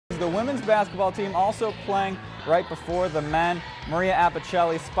The women's basketball team also playing right before the men. Maria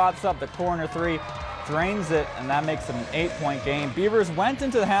Apicelli spots up the corner three, drains it, and that makes it an 8-point game. Beavers went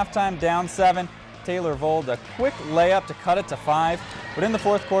into the halftime down 7. Taylor Vold a quick layup to cut it to 5. But in the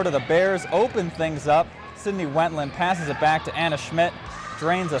fourth quarter, the Bears open things up. Sydney Wentland passes it back to Anna Schmidt,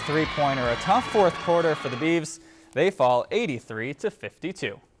 drains a three-pointer. A tough fourth quarter for the Beavs. They fall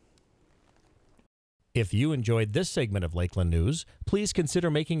 83-52. If you enjoyed this segment of Lakeland News, please consider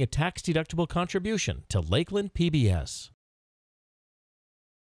making a tax-deductible contribution to Lakeland PBS.